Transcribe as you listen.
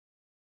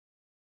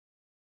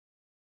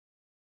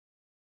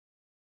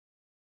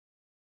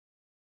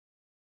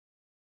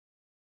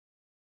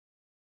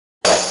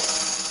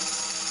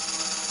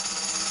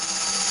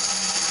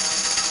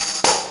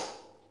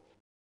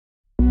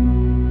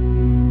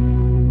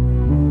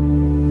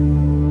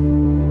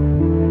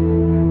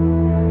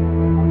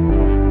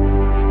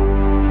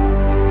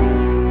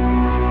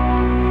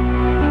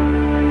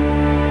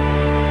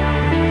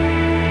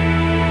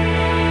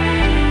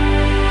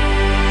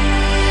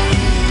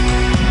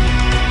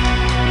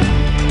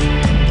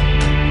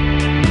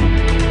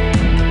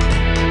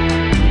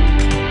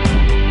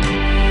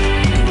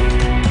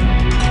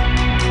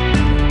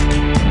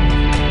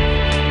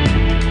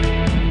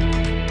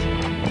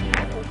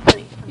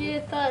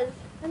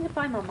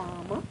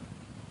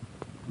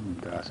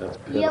Gosh, that's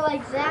pitiful. Yeah,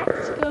 like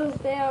Zach's goes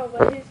down,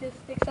 but his just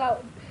sticks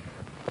out.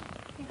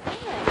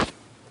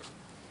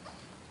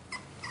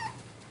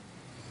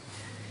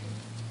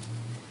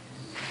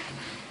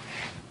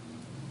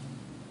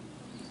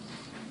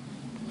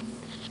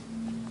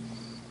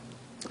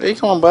 Hey,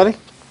 come on, buddy.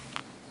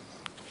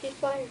 He's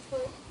by your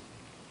foot.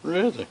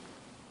 Really?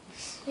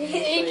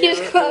 He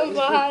keeps coming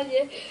behind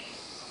you.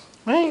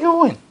 Where you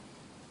going?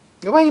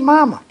 Go by your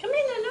mama. Come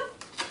here, Lulu.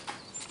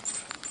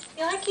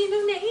 You like your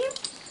new name?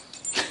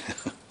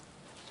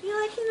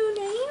 You like your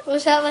new name?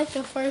 Was that like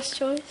the first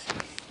choice?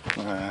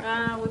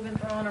 We've been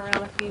throwing around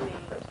a few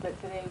names,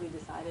 but today we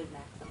decided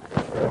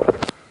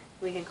Maximus.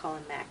 We can call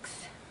him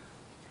Max.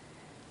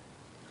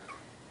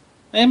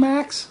 Hey,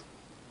 Max.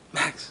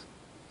 Max.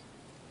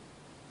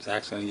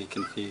 Zach's gonna get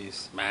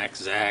confused.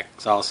 Max, Zach,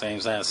 it's all the same.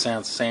 Sounds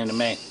the same to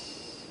me.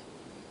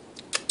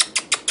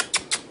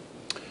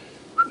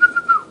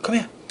 Come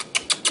here.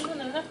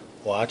 No.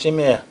 Watch him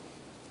here.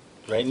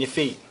 Right in your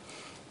feet.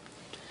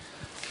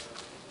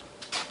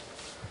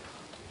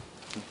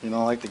 You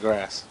don't like the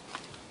grass,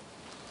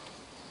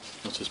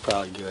 which is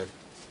probably good.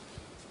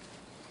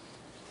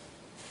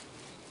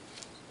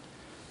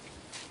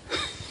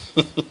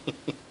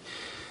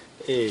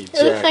 Hey,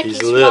 Jack, like he's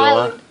he's little,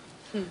 smiling. huh?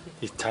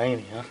 He's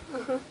tiny, huh?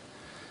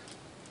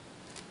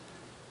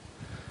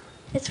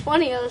 It's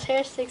funny how his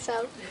hair sticks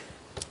out.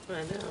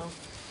 I know.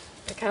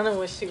 I kind of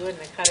wish she wouldn't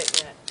have cut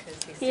it yet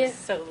because he's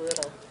just so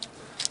little.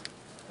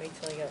 Wait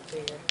till he got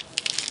bigger.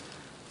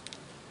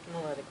 I'm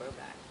gonna let it grow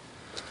back.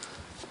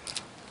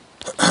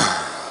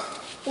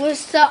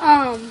 Was the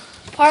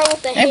part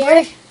with the hair?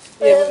 buddy.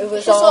 Yeah, it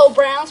was this all. little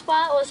brown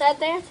spot, was that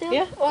there too?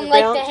 Yeah. On the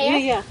like brown, the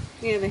hair?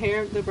 Yeah, the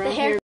hair, the brown The hair hair.